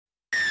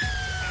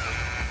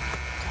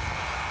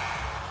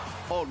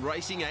on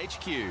Racing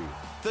HQ,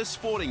 the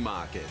sporting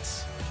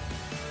markets.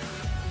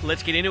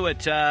 Let's get into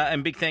it,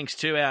 and big thanks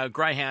to our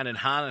Greyhound and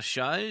Harness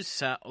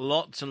shows.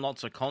 Lots and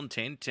lots of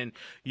content, and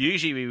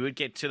usually we would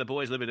get to the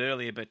boys a little bit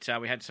earlier, but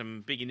we had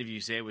some big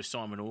interviews there with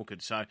Simon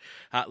Orchard. So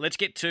let's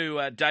get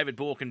to David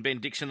Bauk and Ben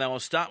Dixon, though. I'll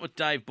start with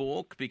Dave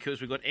Bauk because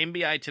we've got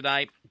NBA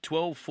today,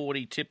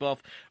 12:40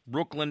 tip-off,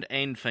 Brooklyn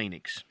and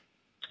Phoenix.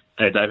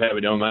 Hey, Dave, how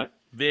we doing, mate?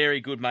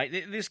 Very good, mate.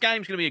 This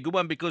game's going to be a good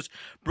one because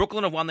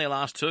Brooklyn have won their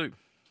last two.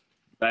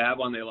 They have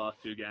won their last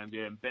two games,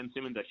 yeah. Ben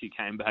Simmons actually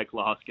came back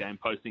last game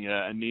posting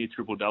a near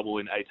triple-double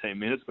in 18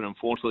 minutes, but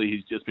unfortunately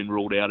he's just been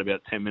ruled out about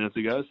 10 minutes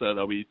ago, so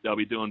they'll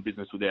be doing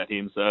business without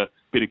him. So a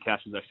bit of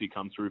cash has actually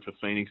come through for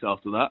Phoenix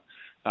after that.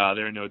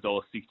 They're into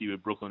 $1.60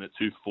 with Brooklyn at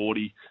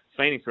 $2.40.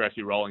 Phoenix are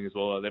actually rolling as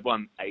well. They've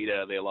won 8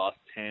 out of their last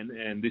 10,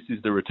 and this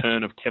is the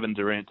return of Kevin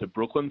Durant to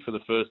Brooklyn for the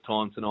first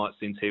time tonight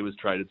since he was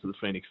traded to the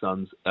Phoenix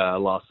Suns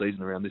last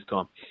season around this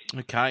time.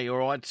 Okay, all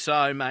right.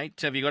 So, mate,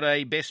 have you got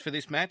a best for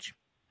this match?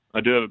 I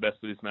do have a best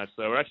for this match.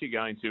 So we're actually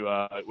going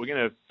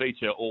to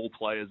feature all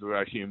players who are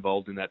actually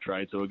involved in that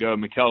trade. So we'll go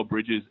Mikal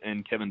Bridges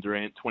and Kevin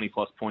Durant,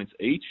 20-plus points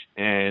each,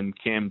 and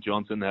Cam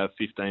Johnson, they have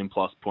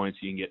 15-plus points.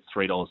 You can get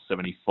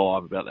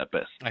 $3.75 about that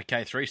best.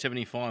 Okay,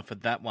 $3.75 for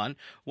that one.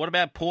 What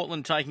about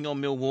Portland taking on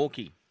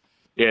Milwaukee?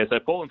 Yeah, so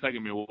Portland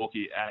taking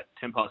Milwaukee at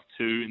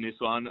 2 in this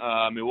one.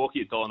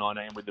 Milwaukee at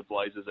 $1.19 with the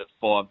Blazers at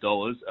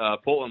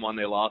 $5. Portland won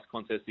their last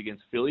contest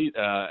against Philly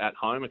at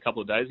home a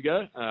couple of days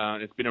ago.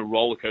 It's been a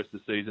roller coaster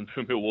season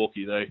for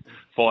Milwaukee. They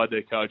fired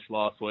their coach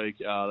last week.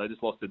 They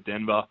just lost to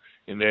Denver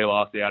in their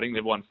last outing.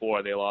 They've won 4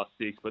 of their last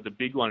 6. But the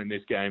big one in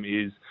this game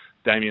is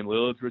Damian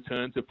Lillard's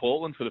return to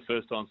Portland for the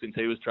first time since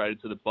he was traded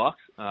to the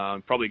Bucks.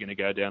 Probably going to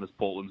go down as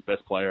Portland's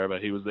best player ever.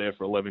 He was there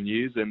for 11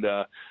 years, and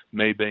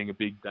me being a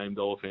big Dame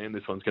Dollar fan,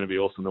 this one's going to be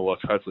awesome to watch.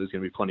 Hopefully there's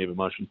going to be plenty of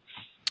emotion.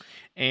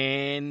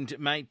 And,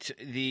 mate,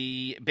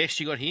 the best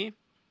you got here?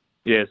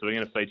 Yeah, so we're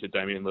going to feature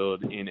Damian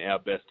Lillard in our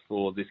best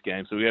for this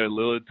game. So we go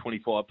Lillard,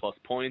 25-plus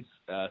points,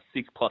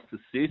 6-plus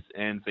assists,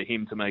 and for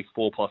him to make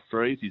 4-plus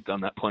threes, he's done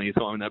that plenty of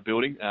time in that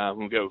building.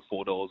 We'll go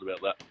with $4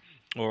 about that.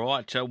 All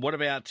right. What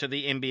about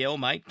the NBL,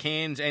 mate?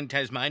 Cairns and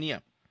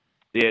Tasmania.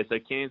 Yeah, so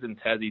Cairns and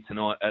Tassie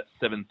tonight at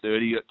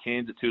 7:30. Got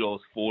Cairns at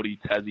 $2.40,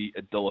 Tassie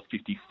at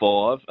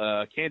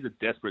 $1.55. Cairns are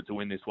desperate to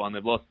win this one.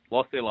 They've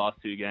lost their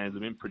last 2 games.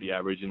 They've been pretty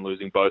average in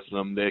losing both of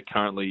them. They're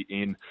currently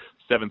in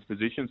 7th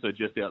position, so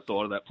just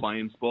outside of that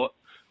playing spot.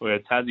 Where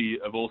Tassie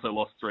have also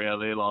lost 3 out of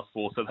their last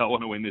 4, so they'll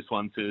want to win this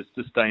one to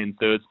stay in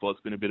 3rd spot.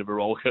 It's been a bit of a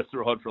rollercoaster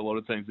ride for a lot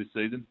of teams this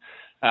season.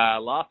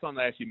 Last time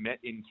they actually met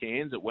in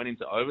Cairns, it went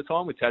into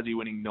overtime with Tassie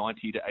winning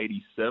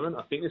 90-87.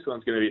 I think this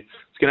one's going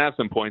to have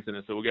some points in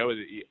it, so we'll go with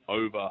the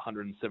over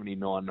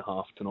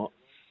 179.5 tonight.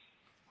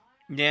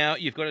 Now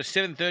you've got a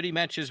 7:30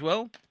 match as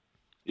well.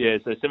 Yeah,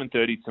 so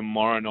 7:30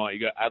 tomorrow night. You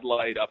got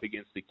Adelaide up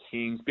against the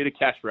Kings. Bit of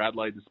cash for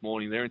Adelaide this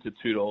morning. They're into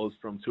 $2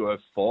 from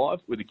 $2.05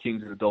 with the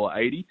Kings at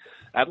 $1.80.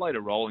 Adelaide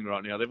are rolling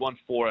right now. They've won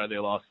 4 out of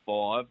their last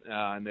 5,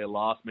 and their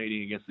last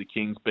meeting against the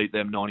Kings beat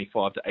them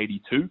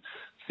 95-82.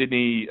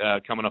 Sydney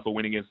coming off a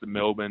win against the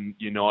Melbourne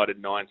United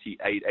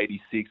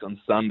 98-86 on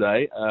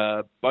Sunday.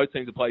 Both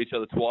teams have played each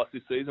other twice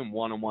this season,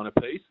 1-1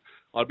 apiece.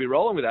 I'd be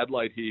rolling with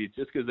Adelaide here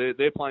just because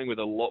they're playing with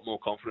a lot more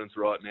confidence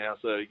right now.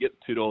 So you get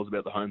 $2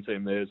 about the home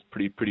team there. It's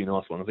a pretty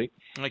nice one, I think.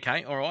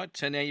 Okay, all right.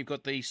 So now you've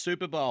got the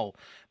Super Bowl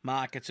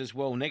markets as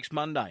well next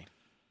Monday.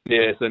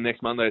 Yeah, so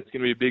next Monday it's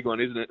going to be a big one,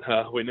 isn't it?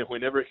 We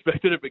never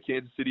expected it, but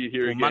Kansas City are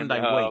here again.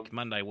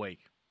 Monday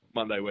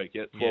week,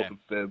 yeah, 12th of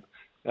Feb.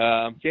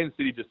 Kansas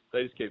City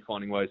they just keep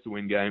finding ways to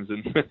win games,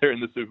 and they're in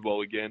the Super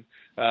Bowl again.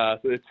 So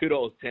they're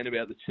 $2.10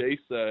 about the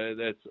Chiefs, so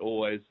that's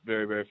always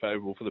very, very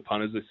favourable for the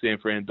punters. They're San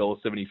Fran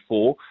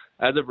 $1.74.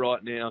 As of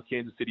right now,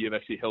 Kansas City have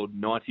actually held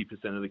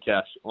 90% of the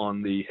cash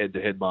on the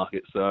head-to-head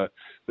market, so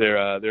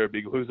they're a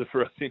big loser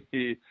for us in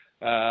here.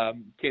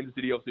 Kansas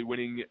City obviously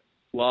winning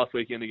last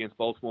weekend against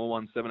Baltimore,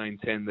 won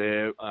 17-10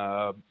 there,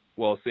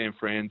 while San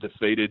Fran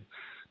defeated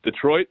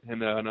Detroit,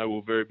 and I know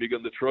we're very big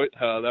on Detroit.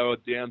 They were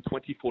down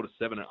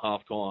 24-7 at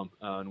halftime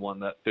and won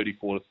that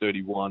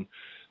 34-31.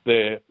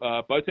 There,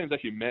 both teams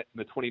actually met in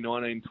the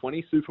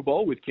 2019-20 Super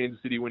Bowl, with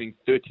Kansas City winning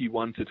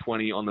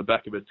 31-20 on the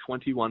back of a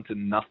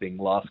 21-0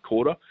 last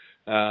quarter.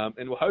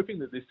 And we're hoping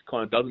that this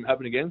kind of doesn't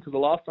happen again, because the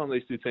last time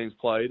these two teams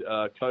played,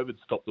 COVID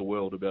stopped the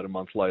world about a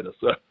month later.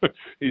 So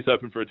he's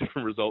hoping for a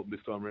different result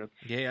this time around.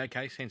 Yeah,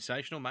 okay,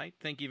 sensational, mate.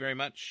 Thank you very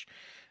much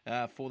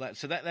for that.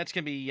 So that's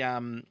going to be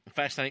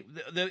fascinating.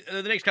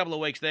 The next couple of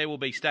weeks, there will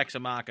be stacks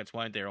of markets,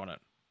 won't there, on it?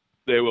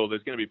 There will.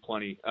 There's going to be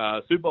plenty.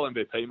 Super Bowl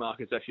MVP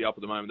market's actually up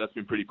at the moment. That's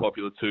been pretty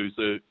popular too.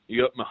 So you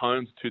got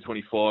Mahomes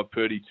 $2.25,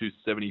 Purdy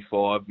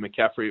 $2.75,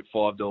 McCaffrey at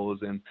 $5,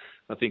 and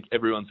I think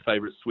everyone's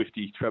favourite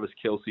Swiftie, Travis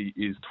Kelce,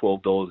 is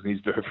 $12, and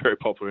he's very, very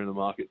popular in the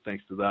market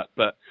thanks to that.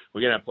 But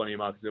we're going to have plenty of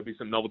markets. There'll be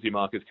some novelty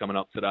markets coming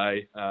up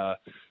today.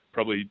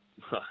 Probably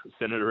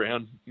centered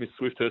around Miss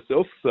Swift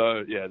herself.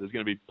 So yeah, there's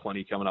going to be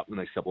plenty coming up in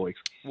the next couple of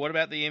weeks. What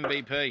about the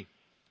MVP?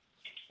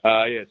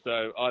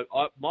 So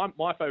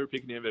my favourite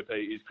pick in the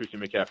MVP is Christian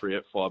McCaffrey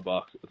at $5.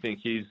 I think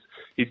he's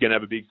going to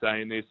have a big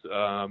say in this.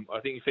 I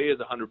think if he has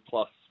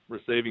 100-plus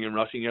receiving and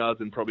rushing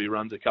yards and probably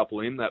runs a couple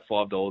in, that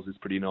 $5 is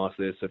pretty nice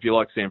there. So if you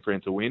like San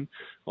Fran to win,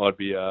 I'd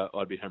be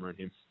hammering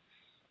him.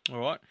 All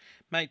right.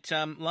 Mate,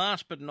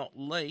 last but not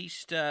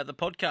least, the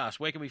podcast.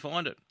 Where can we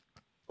find it?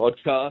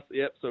 Podcast,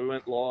 yep. So we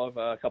went live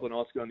a couple of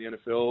nights ago on the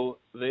NFL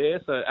there.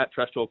 So at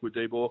Trash Talk with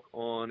D-Bork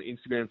on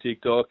Instagram,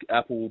 TikTok,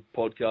 Apple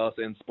Podcasts,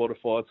 and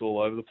Spotify. It's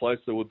all over the place.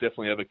 So we'll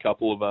definitely have a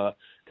couple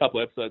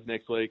episodes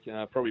next week.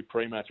 Probably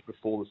pre-match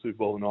before the Super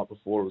Bowl the night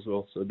before as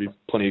well. So there'll be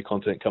plenty of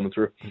content coming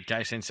through.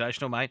 Okay,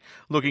 sensational, mate.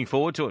 Looking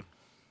forward to it.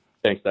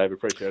 Thanks, Dave.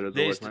 Appreciate it as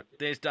always, mate.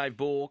 There's Dave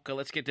Bauk.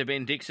 Let's get to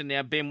Ben Dixon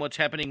now. Ben, what's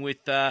happening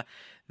with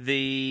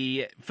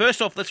the...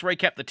 First off, let's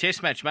recap the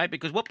test match, mate,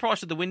 because what price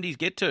did the Windies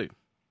get to?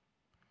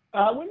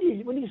 When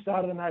you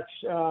started the match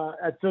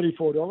at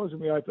 $34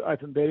 and we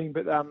open betting,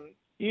 but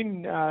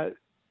in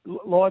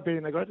live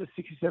betting they got it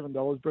to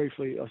 $67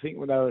 briefly, I think,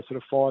 when they were sort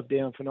of 5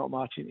 down for not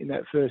much in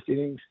that first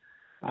innings.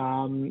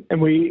 And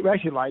we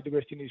actually laid the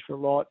West Indies for a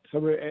lot,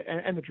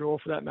 and the draw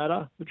for that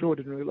matter. The draw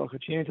didn't really look a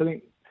chance. I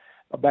think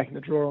I'm backing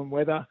the draw on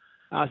weather.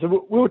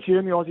 So we'll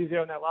cheer the Aussies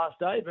there on that last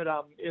day, but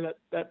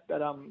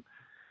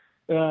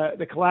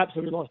the collapse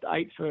that we lost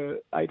 8 for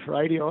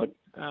 80 odd.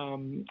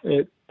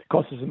 It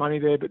cost us some money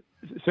there, but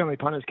certainly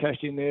punters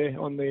cashed in there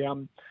on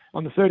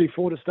the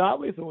 34 to start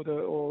with,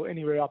 or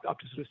anywhere up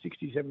to sort of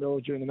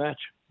 $67 during the match.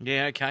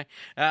 Yeah, okay.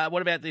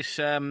 What about this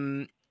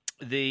the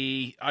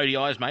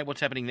ODIs, mate? What's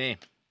happening there?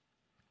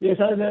 Yeah,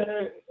 so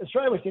the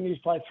Australia West Indies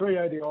play 3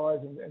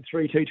 ODIs and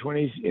 3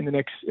 T20s in the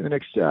next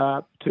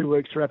 2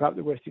 weeks to wrap up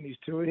the West Indies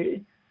tour here.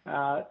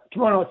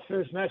 Tomorrow night's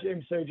first match,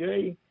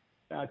 MCG,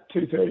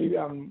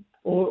 2:30.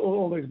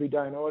 All these will be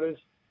day nighters.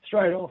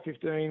 Australia all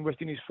 15,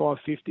 West Indies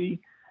 5:50.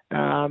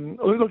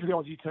 We looked at the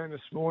Aussie team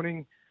this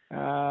morning.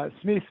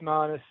 Smith,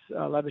 Marnus,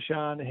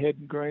 Labuschagne, Head,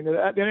 and Green. There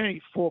are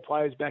only 4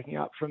 players backing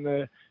up from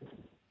the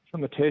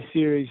Test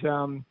series.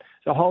 So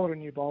a whole lot of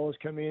new bowlers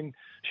come in.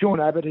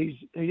 Sean Abbott,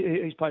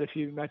 he's played a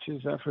few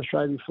matches for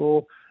Australia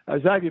before.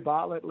 Xavier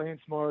Bartlett,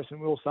 Lance Morris, and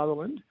Will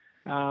Sutherland.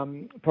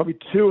 Probably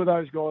 2 of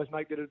those guys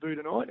make their debut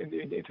tonight in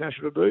the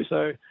international debut.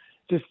 So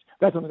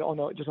that's on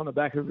the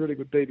back of really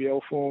good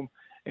BBL form.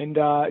 And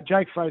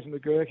Jake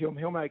Fraser-McGurk,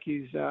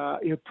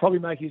 he'll probably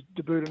make his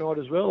debut tonight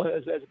as well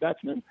as a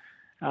batsman.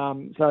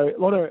 So a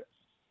lot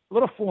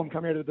of form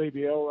coming out of the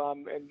BBL,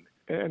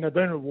 and they've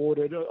been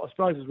rewarded, I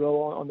suppose, as well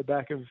on the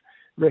back of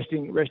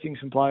resting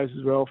some players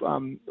as well.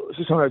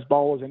 So some of those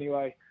bowlers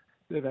anyway.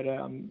 They've had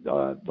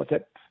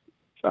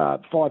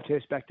 5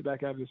 tests back to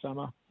back over the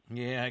summer.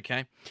 Yeah,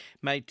 okay,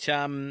 mate.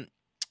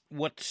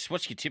 What's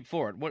your tip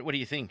for it? What do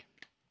you think?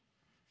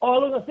 Oh,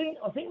 look, I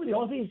think with the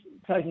Aussies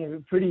taking a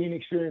pretty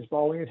inexperienced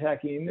bowling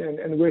attack in,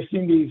 and the West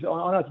Indies, I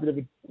know it's a bit of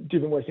a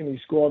different West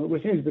Indies squad, but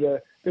West Indies a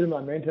bit of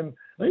momentum.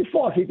 I think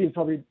 550 is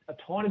probably a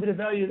tiny bit of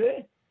value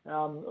there.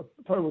 I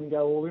probably wouldn't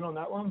go all in on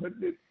that one, but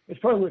it's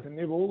probably worth a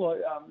nibble.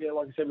 Like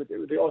I said, with the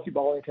Aussie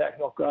bowling attack,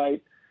 not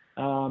great.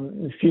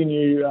 Quite a few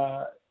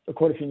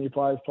new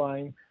players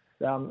playing.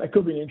 It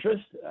could be an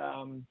interest.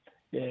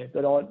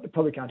 But I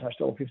probably can't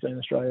touch all 15 in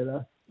Australia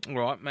though.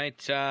 All right,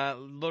 mate.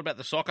 What about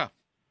the soccer?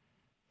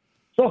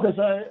 Soccer,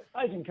 so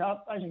Asian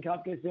Cup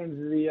gets down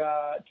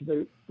to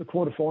the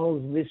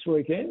quarterfinals this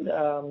weekend.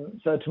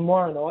 So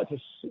tomorrow night,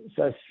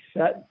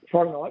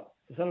 Friday night,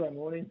 Saturday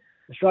morning,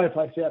 Australia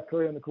plays South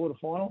Korea in the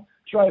quarterfinal.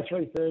 Australia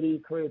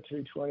 3:30, Korea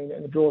 2:20,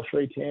 and the draw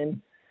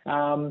 3:10.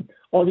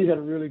 Aussies had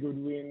a really good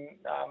win,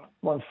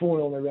 won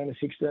 4-0 in the round of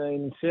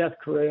 16. South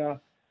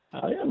Korea,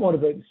 might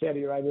have beaten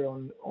Saudi Arabia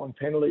on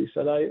penalties,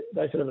 so they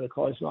sort of had a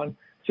close one.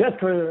 South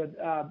Korea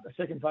are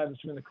second favourites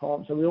to win the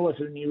comp, so we always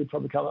sort of knew we'd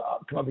probably come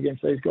up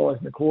against these guys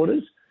in the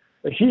quarters.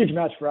 A huge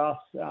match for us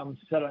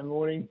Saturday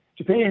morning.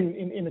 Japan,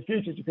 in the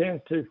future, Japan's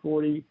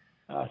 240,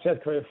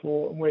 South Korea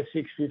 4, and we're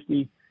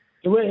 650.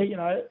 So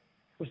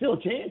we're still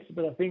a chance,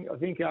 but I think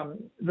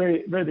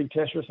very, very big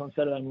test for us on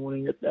Saturday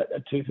morning at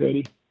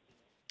 2:30.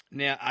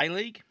 Now,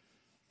 A-League?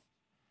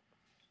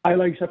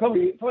 A-League, so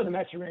probably the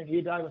match around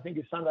here, Dave, I think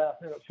is Sunday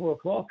afternoon at 4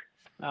 o'clock.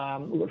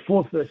 We've got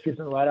 4th, 1st, 5th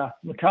on the ladder.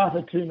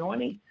 Macarthur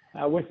 290,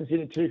 Western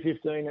Sydney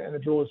 215, and the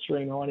draw is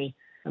 390.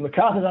 And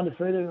Macarthur's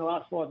undefeated in the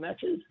last 5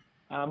 matches.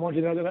 Mind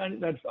you,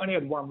 they've only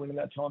had 1 win in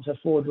that time, so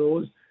 4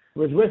 draws.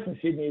 Whereas Western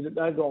Sydney, they've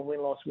gone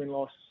win-loss, win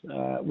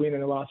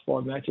in the last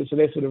 5 matches. So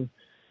they're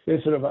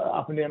sort of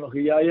up and down like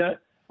a yo-yo.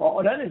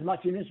 I don't think there's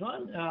much in this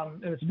one,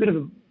 and it's a bit of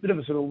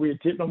a sort of weird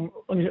tip. I'm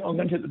going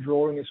to take the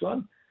draw in this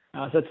one.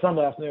 So it's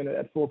Sunday afternoon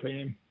at 4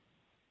 p.m.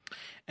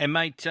 And,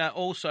 mate,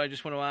 also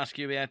just want to ask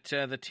you about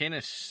the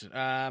tennis.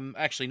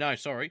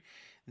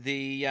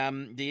 The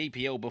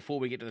EPL before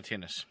we get to the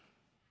tennis.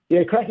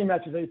 Yeah, cracking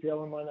matches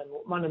EPL on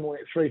Monday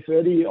morning at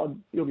 3:30.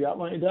 You'll be up,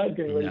 won't you, Dave?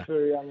 Getting ready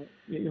for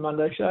your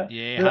Monday show?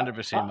 Yeah,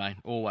 100%, mate.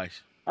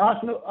 Always.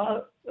 Arsenal,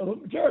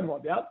 Jared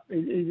might be up.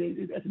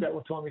 That's about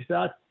what time we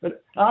start.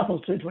 But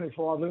Arsenal's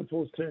 225,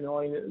 Liverpool's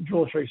 290,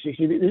 draw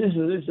 360.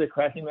 This is a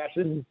cracking match.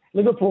 This is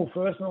Liverpool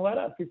first on the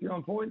ladder,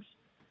 51 points.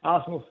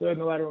 Arsenal third on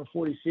the ladder on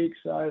 46.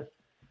 So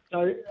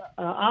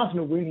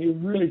Arsenal win here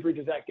really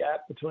bridges that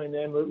gap between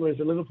them, whereas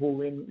the Liverpool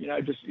win,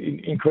 just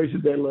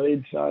increases their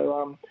lead.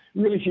 So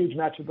really huge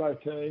match for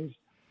both teams.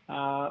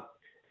 I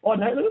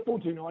know Liverpool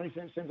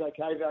 290 seems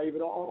okay value,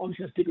 but I'm just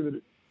going to stick with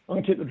it. I'm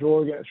going to tip the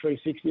draw again at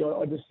 360.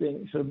 I just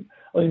think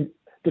I think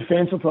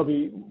defence will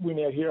probably win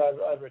out here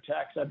over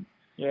attack. So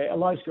yeah, a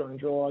low scoring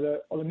draw, either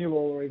 0-0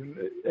 or even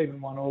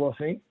 1-1, I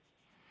think.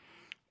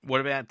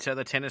 What about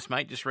the tennis,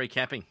 mate? Just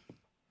recapping.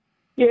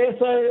 Yeah,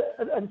 so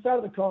at the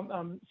start of the comp,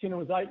 Sinner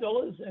was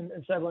 $8 and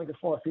Sabalenka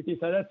 $5.50.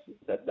 So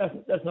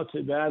that's not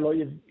too bad. Like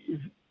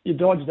you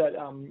dodged that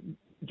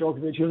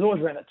Djokovic. He was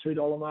always around that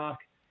 $2 mark.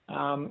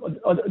 I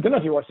don't know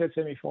if you watched that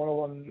semi-final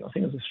on, I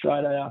think it was a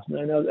straight A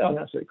afternoon. That was an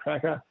absolute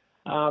cracker.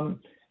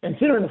 And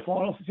Sinner in the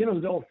final, Sinner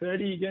was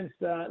 $1.30 against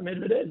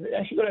Medvedev. It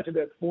actually got out to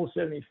about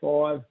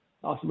 $4.75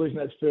 after losing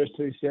those first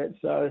two sets.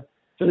 So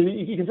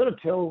you can sort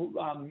of tell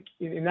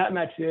in that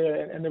match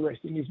there and the West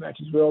Indies match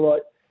as well.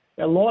 Like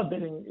our live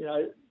betting,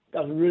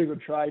 does a really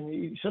good trade. And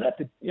you have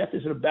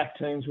to sort of back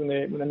teams when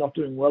they're not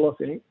doing well,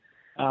 I think,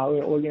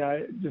 or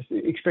just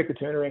expect a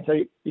turnaround. So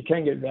you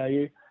can get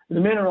value. The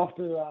men are off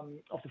to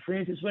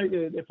France this week.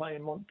 They're playing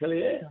in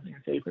Montpellier, I think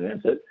that's how you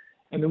pronounce it.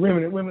 And the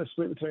women are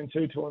split between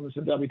two tournaments,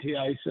 the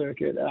WTA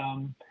circuit,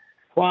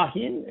 Clark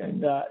in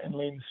and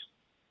Linz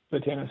for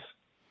tennis.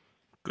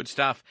 Good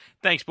stuff.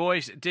 Thanks,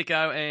 boys.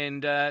 Dicko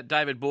and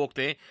David Bauk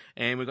there.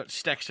 And we've got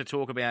stacks to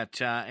talk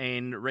about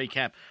and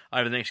recap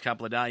over the next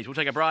couple of days. We'll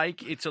take a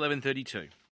break. It's 11:32.